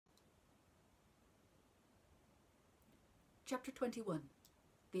Chapter 21.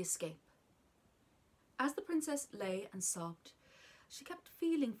 The Escape. As the princess lay and sobbed, she kept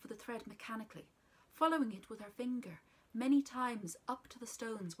feeling for the thread mechanically, following it with her finger many times up to the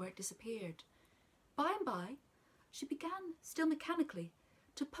stones where it disappeared. By and by, she began, still mechanically,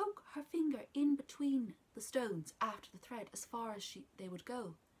 to poke her finger in between the stones after the thread as far as they would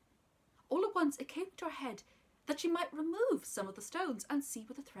go. All at once it came to her head that she might remove some of the stones and see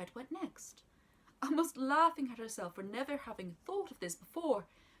where the thread went next. Almost laughing at herself for never having thought of this before,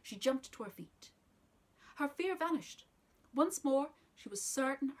 she jumped to her feet. Her fear vanished. Once more, she was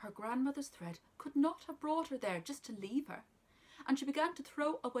certain her grandmother's thread could not have brought her there just to leave her, and she began to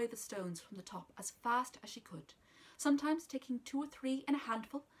throw away the stones from the top as fast as she could, sometimes taking 2 or 3 in a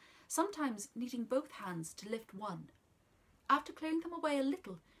handful, sometimes needing both hands to lift one. After clearing them away a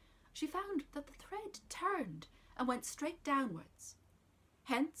little, she found that the thread turned and went straight downwards.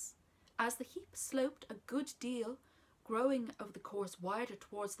 Hence, as the heap sloped a good deal, growing over the course wider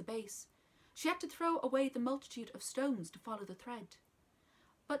towards the base, she had to throw away the multitude of stones to follow the thread.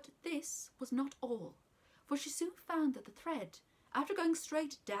 But this was not all, for she soon found that the thread, after going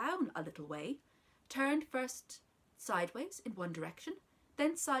straight down a little way, turned first sideways in one direction,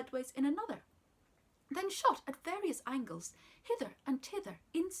 then sideways in another, then shot at various angles hither and thither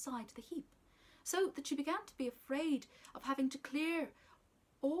inside the heap, so that she began to be afraid of having to clear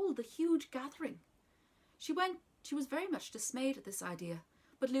all the huge gathering. She was very much dismayed at this idea,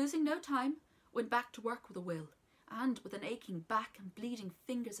 but losing no time, went back to work with a will, and with an aching back and bleeding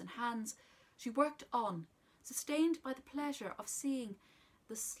fingers and hands, she worked on, sustained by the pleasure of seeing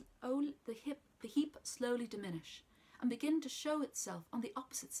the heap slowly diminish and begin to show itself on the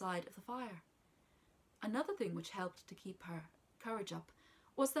opposite side of the fire. Another thing which helped to keep her courage up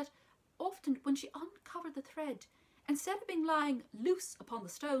was that often when she uncovered the thread, instead of being lying loose upon the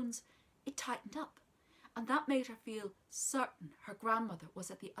stones, it tightened up, and that made her feel certain her grandmother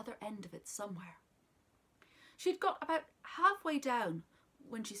was at the other end of it somewhere. She had got about halfway down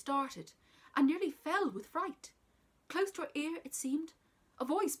when she started, and nearly fell with fright. Close to her ear, it seemed, a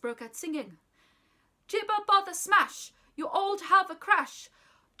voice broke out singing, "Jibber bother smash, you all to have a crash.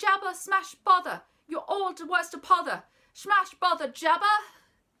 Jabber smash bother, you all to worst a pother. Smash bother jabber."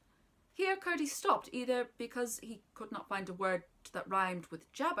 Here Curdie stopped, either because he could not find a word that rhymed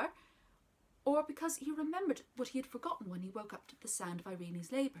with jabber, or because he remembered what he had forgotten when he woke up to the sound of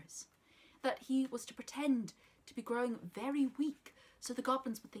Irene's labours, that he was to pretend to be growing very weak so the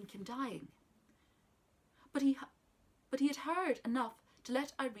goblins would think him dying. But he had heard enough to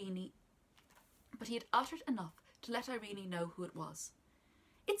let Irene know who it was.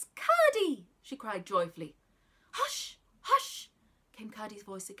 "It's Curdie!" she cried joyfully. "Hush! Hush!" came Curdie's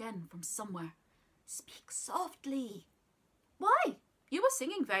voice again from somewhere. "Speak softly." "Why, you were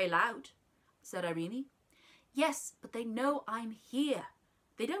singing very loud," said Irene. "Yes, but they know I'm here.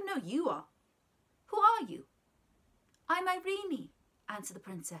 They don't know you are. Who are you?" "I'm Irene," answered the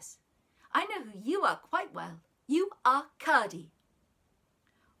princess. "I know who you are quite well. You are Curdie."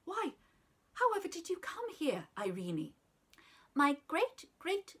 "Why, however did you come here, Irene?" "My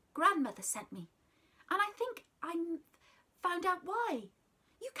great-great-grandmother sent me, and I think I found out why.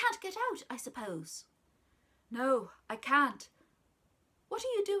 You can't get out, I suppose." "No, I can't." "What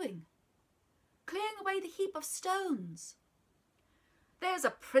are you doing?" "Clearing away the heap of stones." "There's a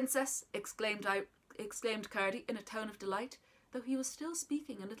princess!" exclaimed Curdie in a tone of delight, though he was still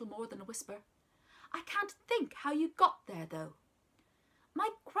speaking a little more than a whisper. "I can't think how you got there, though." "My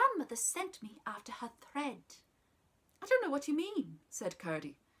grandmother sent me after her thread." "I don't know what you mean," said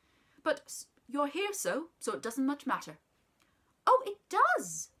Curdie. "But you're here so it doesn't much matter." "Oh, it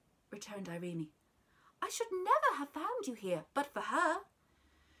does," returned Irene. "I should never have found you here but for her."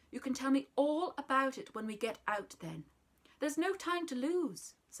 "You can tell me all about it when we get out then. There's no time to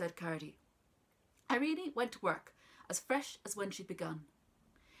lose," said Curdie. Irene went to work, as fresh as when she'd begun.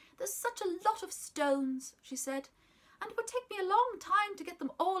 "There's such a lot of stones," she said, "and it would take me a long time to get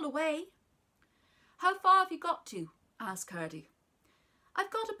them all away." "How far have you got to?" asked Curdie.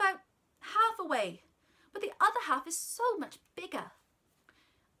 "I've got about half away, but the other half is so much bigger."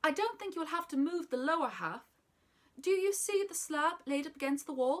 "I don't think you'll have to move the lower half. Do you see the slab laid up against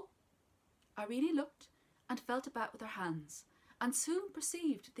the wall?" Irene looked and felt about with her hands, and soon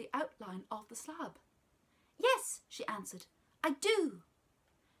perceived the outline of the slab. "Yes," she answered, "I do."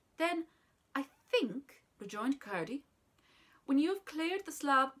 "Then I think," rejoined Curdie, "when you have cleared the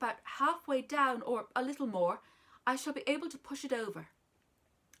slab about halfway down, or a little more, I shall be able to push it over."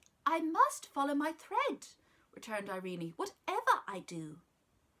 "I must follow my thread," returned Irene, "whatever I do."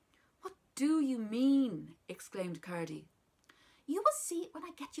 "What do you mean?" exclaimed Curdie. "You will see when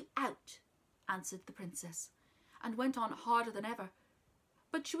I get you out," answered the princess, and went on harder than ever.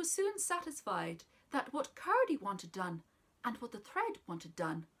 But she was soon satisfied that what Curdie wanted done and what the thread wanted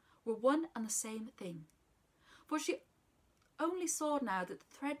done were one and the same thing. For she only saw now that the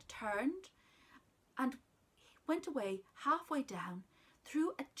thread turned and went away halfway down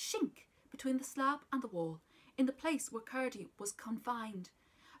through a chink between the slab and the wall in the place where Curdie was confined,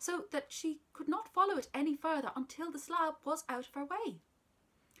 so that she could not follow it any further until the slab was out of her way.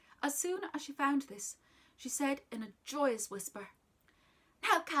 As soon as she found this, she said in a joyous whisper,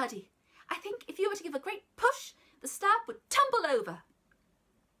 "Now, Curdie, I think if you were to give a great push, the slab would tumble over."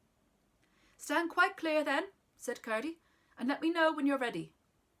 "Stand quite clear then," said Curdie, "and let me know when you're ready."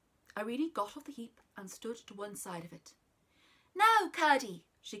 Irene got off the heap and stood to one side of it. "Now, Curdie,"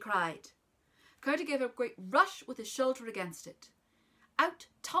 she cried. Curdie gave a great rush with his shoulder against it. Out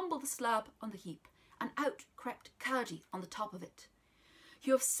tumbled the slab on the heap, and out crept Curdie on the top of it.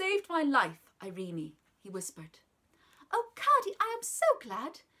 "You have saved my life, Irene," he whispered. "Oh, Curdie, I am so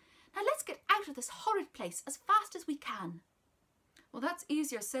glad. Now let's get out of this horrid place as fast as we can." "Well, that's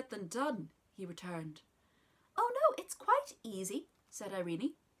easier said than done," he returned. "Oh no, it's quite easy," said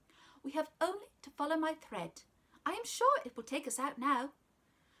Irene. "We have only to follow my thread. I am sure it will take us out now."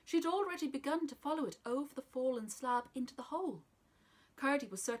 She had already begun to follow it over the fallen slab into the hole. Curdie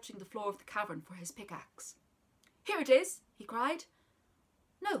was searching the floor of the cavern for his pickaxe. "Here it is," he cried.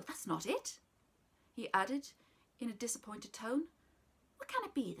 "No, that's not it," he added in a disappointed tone. "What can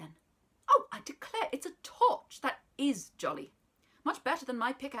it be then? Oh, I declare it's a torch. That is jolly. Much better than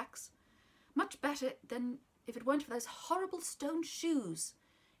my pickaxe. Much better than if it weren't for those horrible stone shoes,"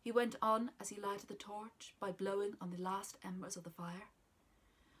 he went on as he lighted the torch by blowing on the last embers of the fire.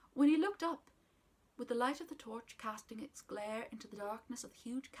 When he looked up, with the light of the torch casting its glare into the darkness of the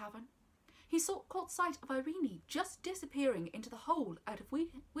huge cavern, he caught sight of Irene just disappearing into the hole out of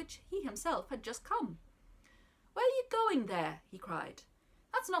which he himself had just come. "Where are you going there?" he cried.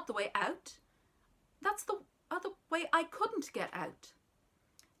 "That's not the way out. That's the other way I couldn't get out."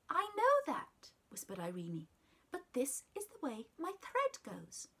 "I know that," whispered Irene, "but this is the way my thread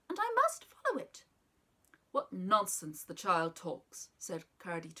goes, and I must follow it." "What nonsense the child talks," said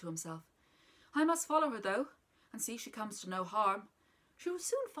Curdie to himself. "I must follow her, though, and see she comes to no harm. She will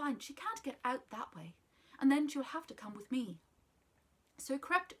soon find she can't get out that way, and then she will have to come with me." So he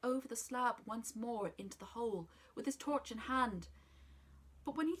crept over the slab once more into the hole with his torch in hand.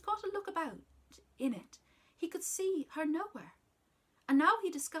 But when he got a look about in it, he could see her nowhere. And now he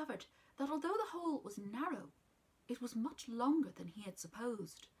discovered that although the hole was narrow, it was much longer than he had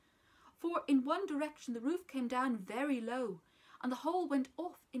supposed. For in one direction the roof came down very low, and the hole went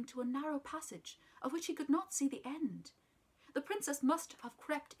off into a narrow passage of which he could not see the end. The princess must have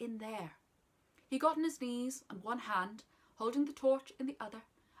crept in there. He got on his knees on one hand, holding the torch in the other,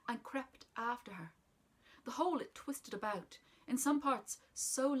 and crept after her. The hole it twisted about, in some parts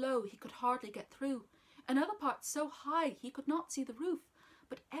so low he could hardly get through, in other parts so high he could not see the roof,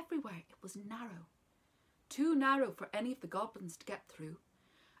 but everywhere it was narrow. Too narrow for any of the goblins to get through,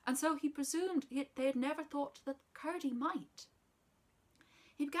 and so he presumed they had never thought that Curdie might.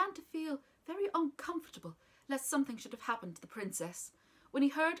 He began to feel very uncomfortable lest something should have happened to the princess, when he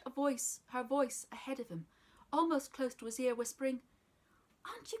heard her voice ahead of him, almost close to his ear, whispering,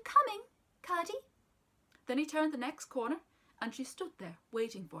 "Aren't you coming, Curdie?" Then he turned the next corner, and she stood there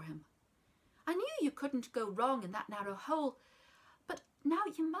waiting for him. "I knew you couldn't go wrong in that narrow hole, but now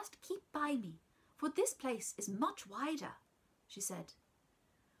you must keep by me, for this place is much wider," she said.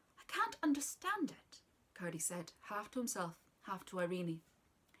 "I can't understand it," Curdie said, half to himself, half to Irene.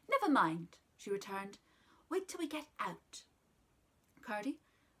 "Never mind," she returned. "Wait till we get out." Curdie,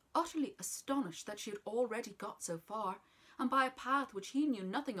 utterly astonished that she had already got so far, and by a path which he knew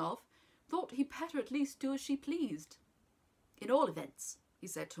nothing of, thought he'd better at least do as she pleased. "In all events," he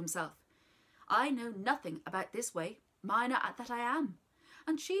said to himself, "I know nothing about this way, miner that I am,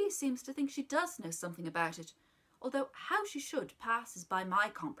 and she seems to think she does know something about it, although how she should passes by my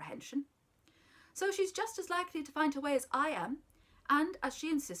comprehension. So she's just as likely to find her way as I am, and as she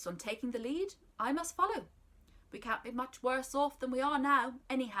insists on taking the lead, I must follow. We can't be much worse off than we are now,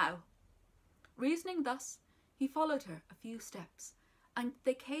 anyhow." Reasoning thus, he followed her a few steps, and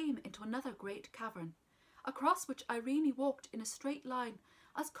they came into another great cavern, across which Irene walked in a straight line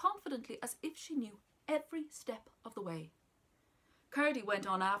as confidently as if she knew every step of the way. Curdie went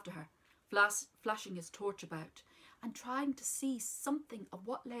on after her, flashing his torch about, and trying to see something of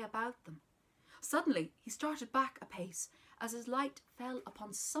what lay about them. Suddenly he started back a pace as his light fell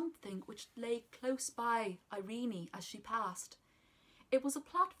upon something which lay close by Irene as she passed. It was a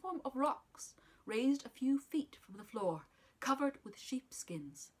platform of rocks, raised a few feet from the floor, covered with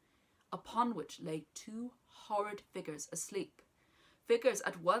sheepskins. upon which lay two horrid figures asleep, figures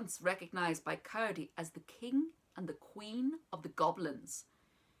at once recognised by Curdie as the king and the queen of the Goblins.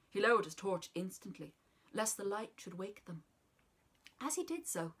 He lowered his torch instantly, lest the light should wake them. As he did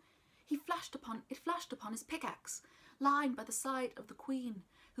so, it flashed upon his pickaxe, lying by the side of the queen,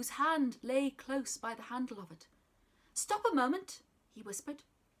 whose hand lay close by the handle of it. "Stop a moment," he whispered.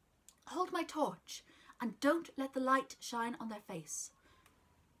 "Hold my torch, and don't let the light shine on their face."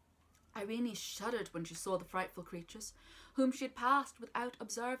 Irene shuddered when she saw the frightful creatures, whom she had passed without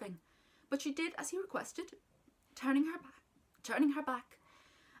observing, but she did as he requested, turning her back,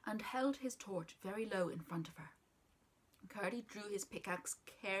 and held his torch very low in front of her. Curdie drew his pickaxe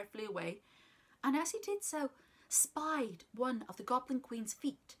carefully away, and as he did so, spied one of the Goblin Queen's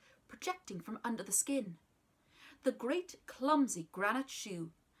feet projecting from under the skin. The great clumsy granite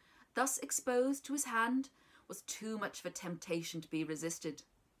shoe, thus exposed to his hand, was too much of a temptation to be resisted.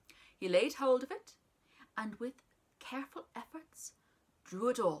 He laid hold of it, and with careful efforts drew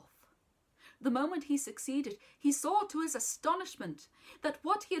it off. The moment he succeeded, he saw to his astonishment that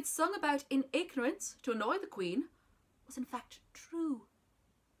what he had sung about in ignorance to annoy the Queen was in fact true.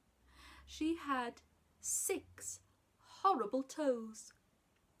 She had 6 horrible toes.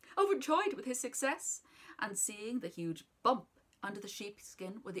 Overjoyed with his success, and seeing the huge bump under the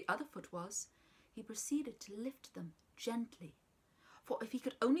sheepskin where the other foot was, he proceeded to lift them gently. For if he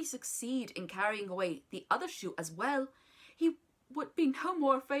could only succeed in carrying away the other shoe as well, he would be no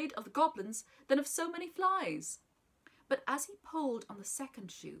more afraid of the goblins than of so many flies. But as he pulled on the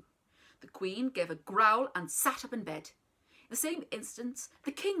second shoe, the Queen gave a growl and sat up in bed. In the same instant,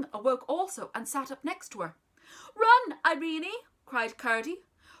 the King awoke also and sat up next to her. "Run, Irene!" cried Curdie,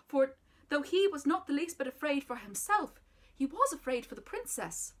 for though he was not the least bit afraid for himself, he was afraid for the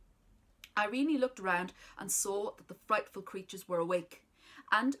princess. Irene looked round and saw that the frightful creatures were awake,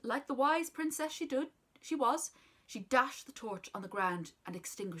 and, like the wise princess she was, she dashed the torch on the ground and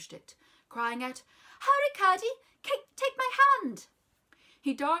extinguished it, crying out, "Hurry, Curdie, take my hand!"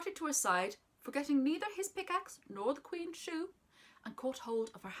 He darted to her side, forgetting neither his pickaxe nor the Queen's shoe, and caught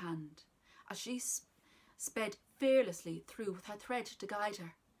hold of her hand, as she sped fearlessly through with her thread to guide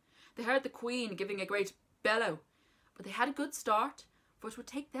her. They heard the Queen giving a great bellow, but they had a good start, for it would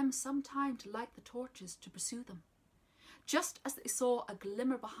take them some time to light the torches to pursue them. Just as they saw a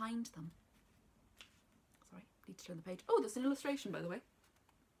glimmer behind them. Sorry, need to turn the page. Oh, there's an illustration, by the way.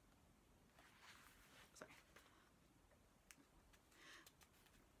 Sorry.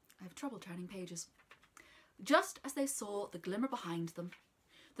 I have trouble turning pages. Just as they saw the glimmer behind them,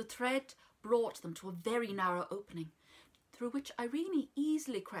 the thread brought them to a very narrow opening, through which Irene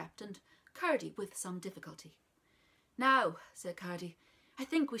easily crept, and Curdie with some difficulty. "Now," said Curdie, "I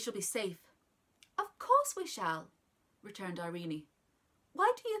think we shall be safe." "Of course we shall," returned Irene.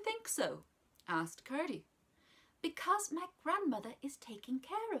 "Why do you think so?" asked Curdie. "Because my grandmother is taking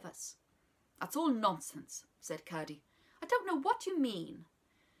care of us." "That's all nonsense," said Curdie. "I don't know what you mean."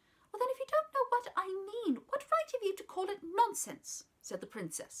 "Well, then, if you don't know what I mean, what right have you to call it nonsense?" said the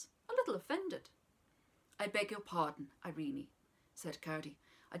princess, a little offended. "I beg your pardon, Irene," said Curdie.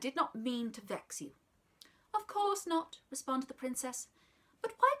 "I did not mean to vex you." "Of course not," responded the princess.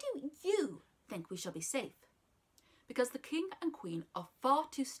 "But why do you think we shall be safe?" "Because the King and Queen are far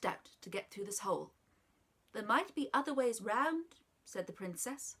too stout to get through this hole." "There might be other ways round," said the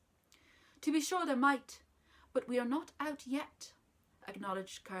princess. "To be sure there might, but we are not out yet,"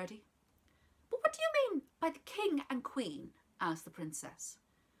 acknowledged Curdie. "But what do you mean by the King and Queen?" asked the princess.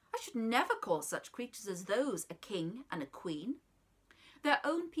 "I should never call such creatures as those a king and a queen." "Their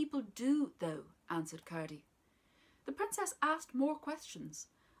own people do, though," answered Curdie. The princess asked more questions,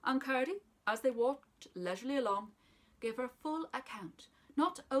 and Curdie, as they walked leisurely along, gave her a full account,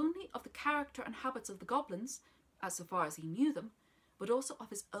 not only of the character and habits of the goblins, as so far as he knew them, but also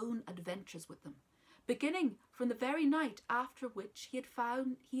of his own adventures with them, beginning from the very night after which he had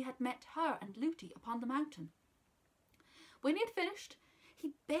found he had met her and Lootie upon the mountain. When he had finished,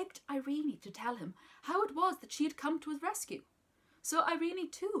 he begged Irene to tell him how it was that she had come to his rescue. So Irene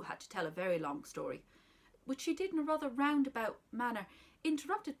too had to tell a very long story, which she did in a rather roundabout manner,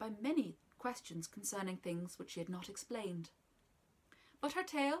 interrupted by many questions concerning things which she had not explained. But her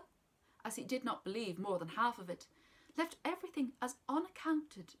tale, as he did not believe more than half of it, left everything as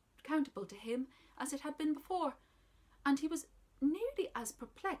unaccountable to him as it had been before, and he was nearly as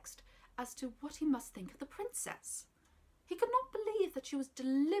perplexed as to what he must think of the princess. He could not believe that she was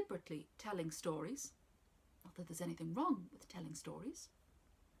deliberately telling stories, not that there's anything wrong with telling stories,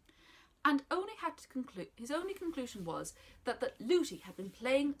 and his only conclusion was that Lootie had been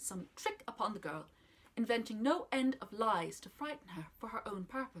playing some trick upon the girl, inventing no end of lies to frighten her for her own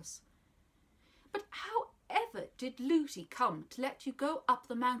purpose. But however did Looty come to let you go up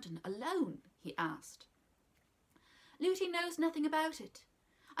the mountain alone? He asked. Looty knows nothing about it.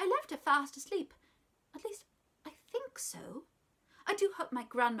 I left her fast asleep. At least, I think so. I do hope my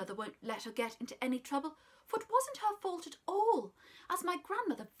grandmother won't let her get into any trouble, for it wasn't her fault at all, as my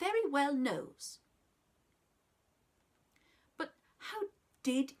grandmother very well knows. But how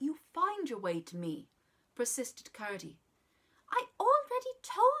did you find your way to me? Persisted Curdie. I already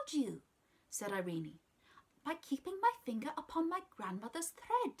told you, said Irene, by keeping my finger upon my grandmother's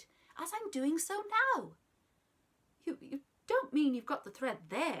thread, as I'm doing so now. You don't mean you've got the thread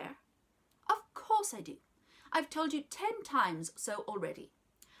there? Of course I do. I've told you 10 times so already.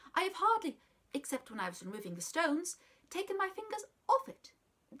 I have hardly, except when I was removing the stones, taken my fingers off it.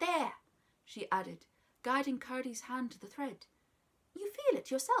 There, she added, guiding Curdie's hand to the thread. You feel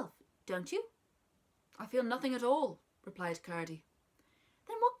it yourself, don't you? I feel nothing at all, replied Curdie.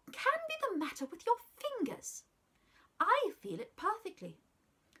 Then what can be the matter with your fingers? I feel it perfectly.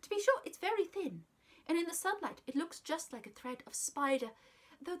 To be sure, it's very thin, and in the sunlight it looks just like a thread of spider,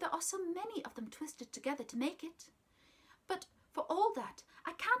 though there are so many of them twisted together to make it. But for all that,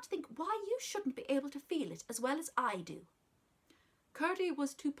 I can't think why you shouldn't be able to feel it as well as I do. Curdie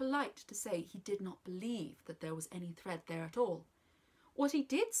was too polite to say he did not believe that there was any thread there at all. What he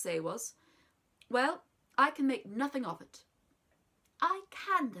did say was, well, I can make nothing of it. I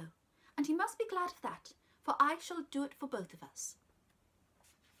can, though, and he must be glad of that, for I shall do it for both of us.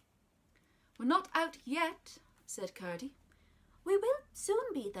 We're not out yet, said Curdie. We will soon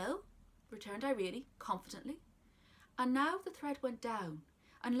be, though, returned Irene confidently. And now the thread went down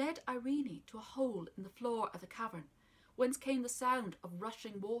and led Irene to a hole in the floor of the cavern, whence came the sound of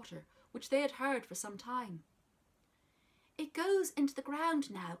rushing water, which they had heard for some time. It goes into the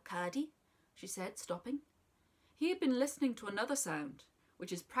ground now, Curdie, she said, stopping. He had been listening to another sound, which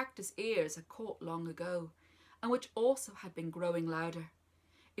his practised ears had caught long ago, and which also had been growing louder.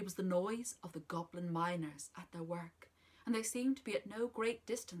 It was the noise of the goblin miners at their work, and they seemed to be at no great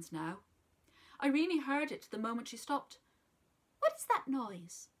distance now. Irene heard it the moment she stopped. What is that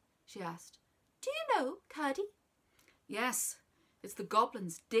noise? She asked. Do you know, Curdie? Yes, it's the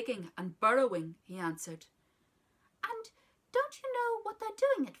goblins digging and burrowing, he answered. And don't you know what they're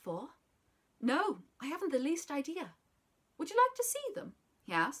doing it for? No, I haven't the least idea. Would you like to see them?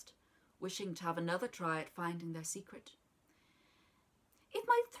 He asked, wishing to have another try at finding their secret. If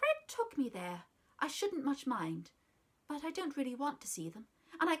my thread took me there, I shouldn't much mind, but I don't really want to see them,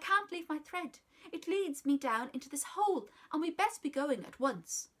 and I can't leave my thread. It leads me down into this hole, and we'd best be going at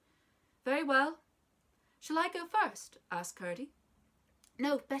once. Very well. Shall I go first? Asked Curdie.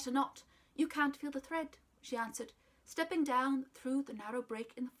 No, better not. You can't feel the thread, she answered, stepping down through the narrow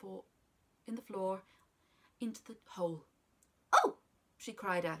break in the floor into the hole. Oh, she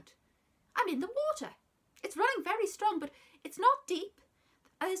cried out. I'm in the water. It's running very strong, but it's not deep.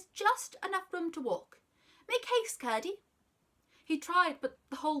 There's just enough room to walk. Make haste, Curdie. He tried, but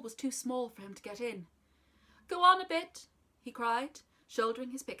the hole was too small for him to get in. Go on a bit, he cried,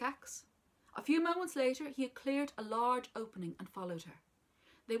 shouldering his pickaxe. A few moments later he had cleared a large opening and followed her.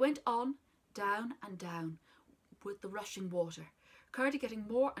 They went on, down and down, with the rushing water, Curdie getting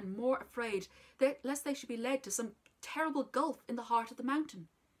more and more afraid lest they should be led to some terrible gulf in the heart of the mountain.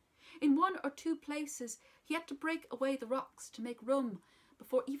 In one or two places he had to break away the rocks to make room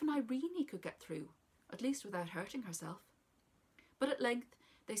before even Irene could get through, at least without hurting herself. But at length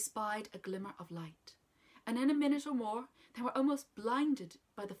they spied a glimmer of light, and in a minute or more they were almost blinded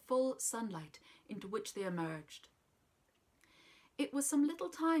by the full sunlight into which they emerged. It was some little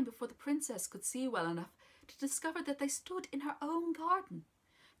time before the princess could see well enough to discover that they stood in her own garden,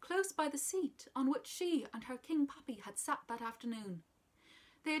 close by the seat on which she and her king puppy had sat that afternoon.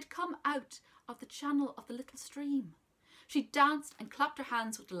 They had come out of the channel of the little stream. She danced and clapped her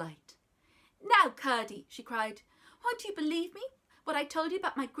hands with delight. Now, Curdie, she cried, won't you believe me, what I told you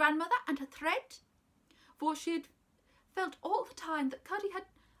about my grandmother and her thread? For she had felt all the time that Curdie had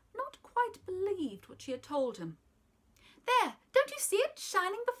not quite believed what she had told him. There, don't you see it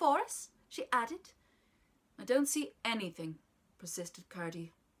shining before us? She added. I don't see anything, persisted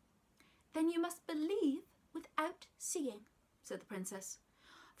Curdie. Then you must believe without seeing, said the princess,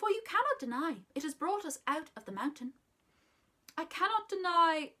 for you cannot deny it has brought us out of the mountain. I cannot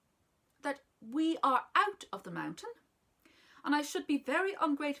deny that we are out of the mountain, and I should be very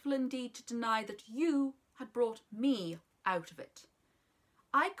ungrateful indeed to deny that you had brought me out of it.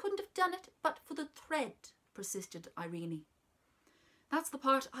 I couldn't have done it but for the thread, persisted Irene. That's the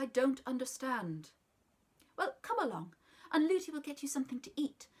part I don't understand. Well, come along, and Looty will get you something to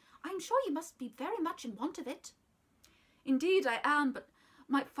eat. I'm sure you must be very much in want of it. Indeed I am, but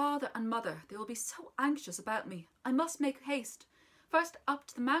My father and mother, they will be so anxious about me. I must make haste. First up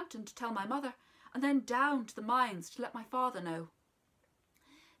to the mountain to tell my mother, and then down to the mines to let my father know."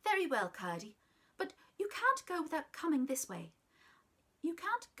 "Very well, Curdie, but you can't go without coming this way. You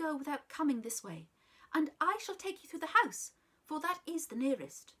can't go without coming this way, and I shall take you through the house, for that is the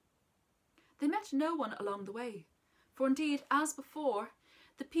nearest." They met no one along the way, for indeed, as before,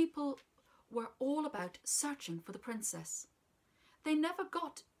 the people were all about searching for the princess. They never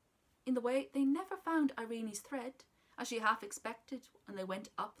got in the way, they never found Irene's thread, as she half expected when they went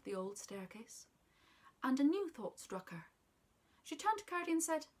up the old staircase. And a new thought struck her. She turned to Curdie and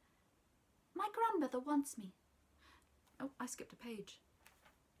said, "My grandmother wants me." Oh, I skipped a page.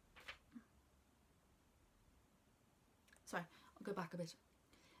 Sorry, I'll go back a bit.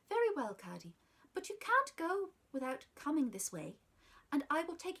 "Very well, Curdie, but you can't go without coming this way, and I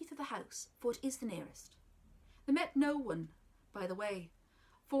will take you through the house, for it is the nearest." They met no one by the way,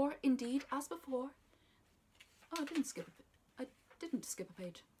 for indeed, as before, I didn't skip a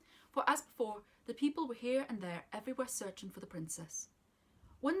page. For as before, the people were here and there, everywhere searching for the princess.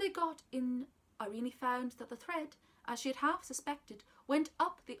 When they got in, Irene found that the thread, as she had half suspected, went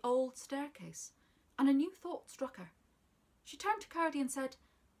up the old staircase, and a new thought struck her. She turned to Curdie and said,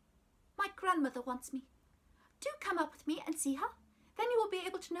 "My grandmother wants me. Do come up with me and see her. Then you will be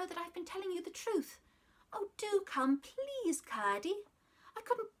able to know that I've been telling you the truth. Oh, do come, please, Curdie. I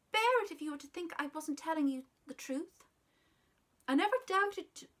couldn't bear it if you were to think I wasn't telling you the truth." "I never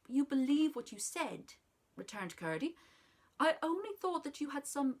doubted you believe what you said," returned Curdie. "I only thought that you had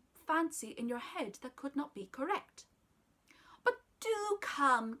some fancy in your head that could not be correct." "But do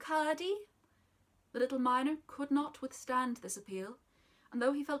come, Curdie." The little miner could not withstand this appeal, and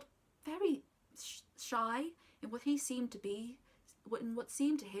though he felt very shy in what seemed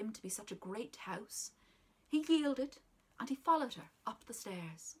to him to be such a great house, he yielded, and he followed her up the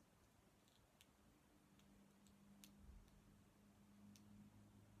stairs.